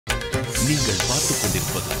நீங்கள் பார்த்துக்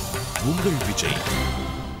கொண்டிருப்பது உங்கள் Vijay.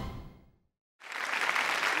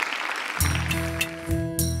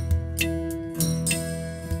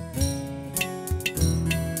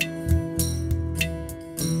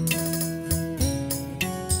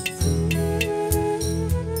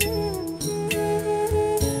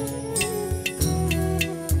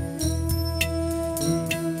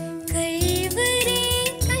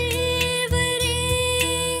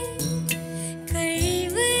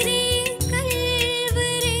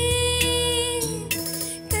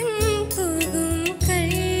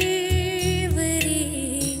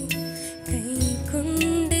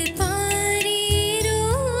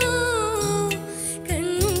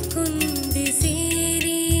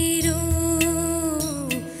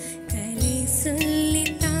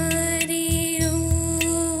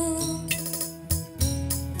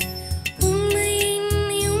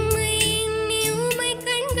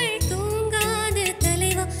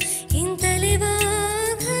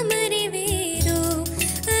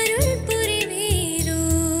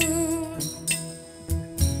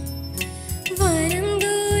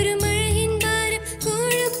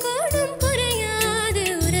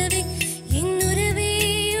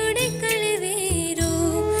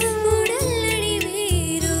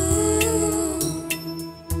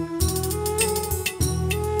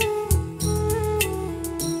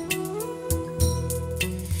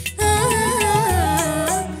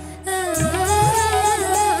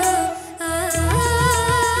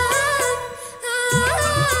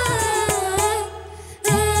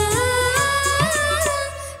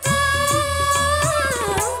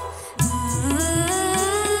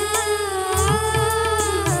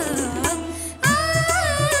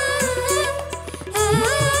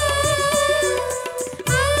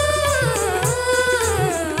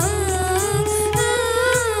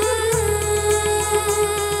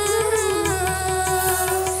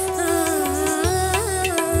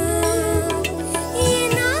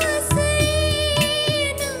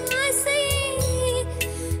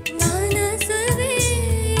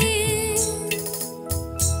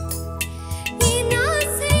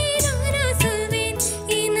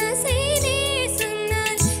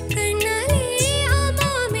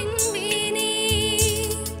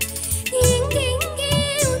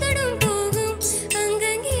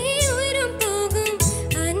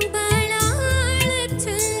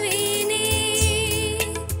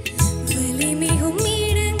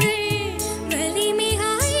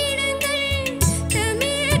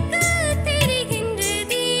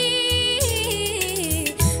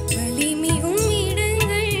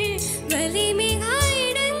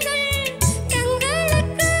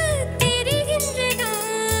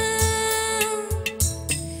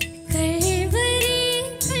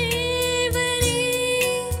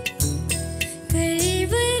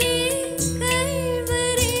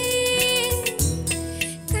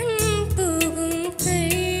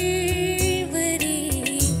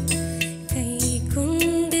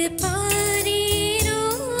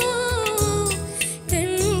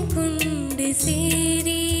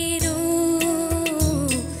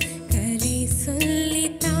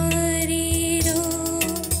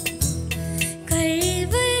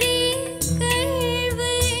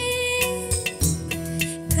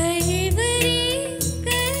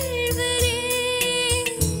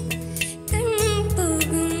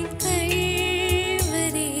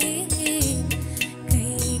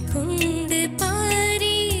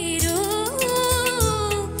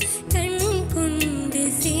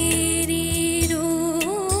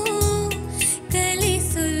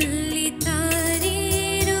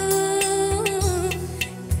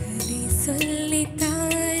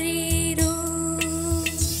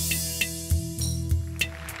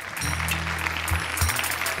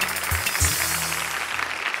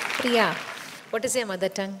 Priya, what is your mother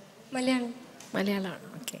tongue? Malayalam. Malayalam,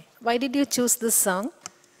 okay. Why did you choose this song?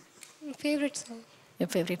 My favorite song. Your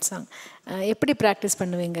favorite song. எப்படி practice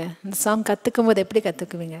பண்ணுவீங்க? இந்த song கற்றுக்கும் போது எப்படி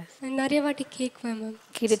கற்றுக்குவீங்க? நிறைய வாட்டி கேட்குவேன் மேம்.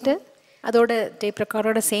 கேட்டுட்டு அதோட டேப்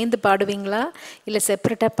ரெக்கார்டோட சேர்ந்து பாடுவீங்களா இல்லை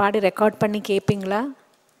செப்பரேட்டாக பாடி ரெக்கார்ட் பண்ணி கேட்பீங்களா?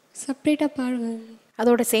 செப்பரேட்டாக பாடுவேன்.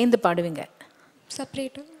 அதோட சேர்ந்து பாடுவீங்க?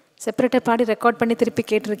 செப்பரேட்டாக பாடி ரெக்கார்ட் பண்ணி திருப்பி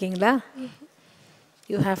கேட்டிருக்கீங்களா?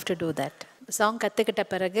 You have to do that. Song கற்றுக்கிட்ட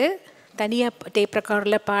பிறகு தனியாக டேப்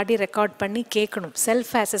ரெக்கார்டில் பாடி ரெக்கார்ட் பண்ணி கேட்கணும்.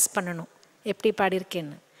 செல்ஃப் அசஸ் பண்ணணும் எப்படி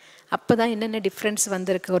பாடியிருக்கேன்னு. அப்போ தான் என்னென்ன டிஃப்ரென்ஸ்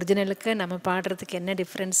வந்திருக்கு, ஒரிஜினலுக்கு நம்ம பாடுறதுக்கு என்ன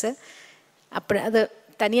டிஃப்ரென்ஸு அப்படி அதை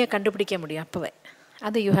தனியாக கண்டுபிடிக்க முடியும் அப்போவே.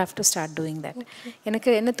 அது you have to start doing that.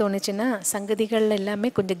 எனக்கு என்ன தோணுச்சுன்னா சங்கதிகள்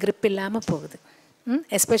எல்லாமே கொஞ்சம் கிரிப் இல்லாமல் போகுது.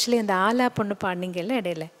 எஸ்பெஷலி அந்த ஆலா பொண்ணு பாடினீங்கல்ல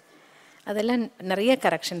இடையில, அதெல்லாம் நிறைய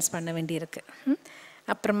கரெக்ஷன்ஸ் பண்ண வேண்டியிருக்கு.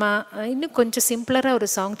 அப்புறமா இன்னும் கொஞ்சம் சிம்பிளராக ஒரு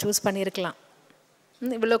சாங் சூஸ் பண்ணியிருக்கலாம்.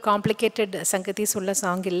 இவ்வளோ காம்ப்ளிகேட்டட் சங்கதிஸ் உள்ள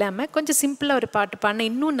சாங் இல்லாமல் கொஞ்சம் சிம்பிளாக ஒரு பாட்டு பாடினா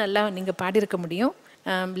இன்னும் நல்லா நீங்கள் பாடியிருக்க முடியும்.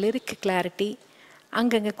 லிரிக் கிளாரிட்டி,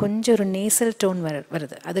 அங்கங்கே கொஞ்சம் ஒரு நேசல் டோன்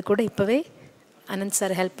வருது. அது கூட இப்போவே அனந்த்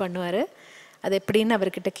சார் ஹெல்ப் பண்ணுவார். அது எப்படின்னு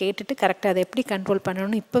அவர்கிட்ட கேட்டுட்டு கரெக்டாக அதை எப்படி கண்ட்ரோல்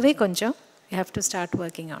பண்ணணும்னு இப்போவே கொஞ்சம் you have to start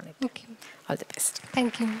working on it. Okay, all the best.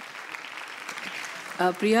 Thank you.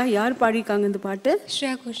 Priya, யார் பாடியிருக்காங்க இந்த பாட்டு?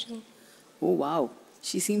 ஸ்ரேயா கோஷல். ஓ wow,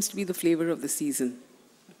 she seems to be the flavour of the season.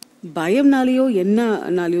 பயம்னாலேயோ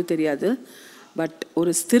என்னனாலேயோ தெரியாது, பட்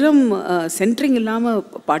ஒரு ஸ்திரம் சென்ட்ரிங் இல்லாமல்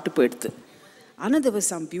பாட்டு போயிடுது. ஆனால் there were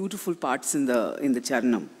some beautiful parts in the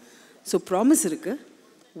சரணம். ஸோ ப்ராமிஸ் இருக்கு,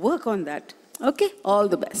 work on that. Okay, all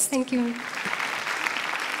the best. Thank you.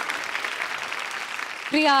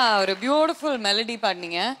 Priya, ஒரு beautiful melody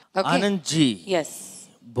பாடுனீங்க. Anand G, S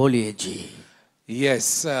போலியே G.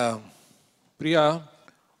 S Priya,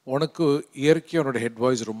 உனக்கு இயற்கை உன்னோட ஹெட்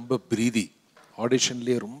வாய்ஸ் ரொம்ப பிரீதி.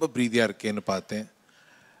 ஆடிஷன்லேயே ரொம்ப பிரீதியாக இருக்கேன்னு பார்த்தேன்.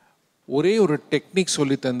 ஒரே ஒரு டெக்னிக்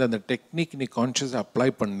சொல்லி தந்த அந்த டெக்னிக் நீ கான்ஷியஸாக அப்ளை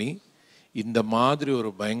பண்ணி இந்த மாதிரி ஒரு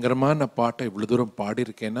பயங்கரமான பாட்டை இவ்வளோ தூரம்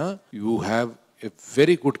பாடியிருக்கேன்னா you have a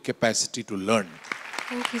very good capacity to learn.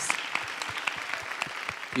 Thank you.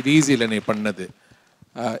 இது ஈஸி இல்லை நீ பண்ணது.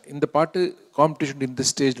 இந்த பாட்டு காம்படிஷன் இந்த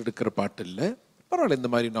ஸ்டேஜில் எடுக்கிற பாட்டு இல்லை, பரவாயில்ல,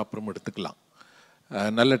 இந்த மாதிரி நான் அப்புறம் எடுத்துக்கலாம்.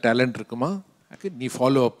 நல்ல டேலண்ட் இருக்குமா, நீ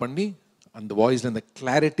ஃபாலோ அப் பண்ணி அந்த வாய்ஸில் அந்த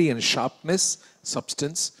கிளாரிட்டி அண்ட் ஷார்ப்னஸ்,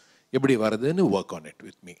 சப்ஸ்டன்ஸ் எப்படி வருதுன்னு work on it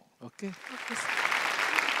with me. Okay,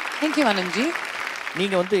 thank you Anandji.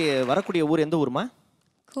 நீங்கள் வந்து வரக்கூடிய ஊர் எந்த ஊருமா?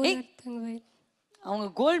 கோலார் தங்கவயல். அவங்க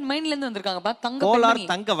கோல்ட் மைன்லேருந்து வந்திருக்காங்கப்பா. கோலார்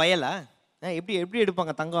தங்க வயலா? எப்படி எப்படி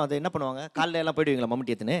எடுப்பாங்க தங்கம்? அதை என்ன பண்ணுவாங்க? காலைல எல்லாம் போயிடுவீங்களா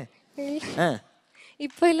மம்முட்டி எத்துன்னு?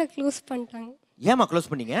 இப்போ இல்லை, க்ளோஸ் பண்ணிட்டாங்க. ஏமா க்ளோஸ்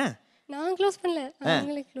பண்ணீங்க? நான் க்ளோஸ் பண்ணல,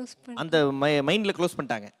 அவங்களே க்ளோஸ் பண்ண. அந்த மைண்டில் க்ளோஸ்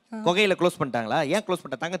பண்ணிட்டாங்க, கொகையில் க்ளோஸ் பண்ணிட்டாங்களா? ஏன் க்ளோஸ்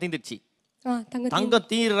பண்ணிட்டா? தங்கம் தீந்துடுச்சு. தங்கம்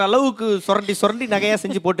தீர்ற அளவுக்கு சுரண்டி சுரண்டி நகையாக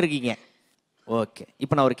செஞ்சு போட்டிருக்கீங்க. ஓகே,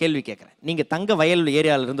 இப்போ நான் ஒரு கேள்வி கேட்குறேன். நீங்கள் தங்க வயல்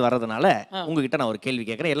ஏரியாவிலேருந்து வர்றதுனால உங்ககிட்ட நான் ஒரு கேள்வி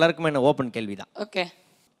கேட்குறேன். எல்லாருக்குமே என்ன ஓப்பன் கேள்வி தான். ஓகே.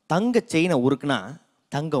 தங்க செயினை உருக்குனா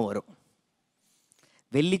தங்கம் வரும்,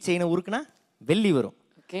 வெள்ளி செயினை உருக்குனா வெள்ளி வரும்.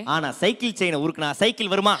 ஆனா சைக்கிள் செயினை உருக்குனா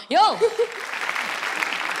சைக்கிள் வருமா? யோ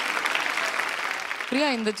பிரியா,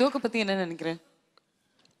 இந்த ஜோக்கை பத்தி என்ன நினைக்கிறேன்?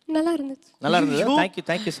 நல்லா இருந்துச்சு. நல்லா இருந்தது.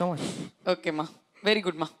 Thank you so much. ஓகேம்மா, வெரி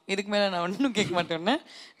குட்மா. இதுக்கு மேலே நான் ஒன்றும் கேட்க மாட்டேன்னு.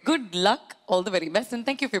 Good luck, all the very best and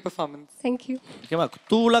thank you for your performance. Thank you. ஓகேவா?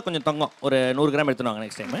 தூளாக கொஞ்சம் தங்கம் ஒரு 100 கிராம் எடுத்துன்னு வாங்க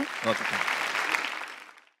நெக்ஸ்ட் டைம். ஓகே.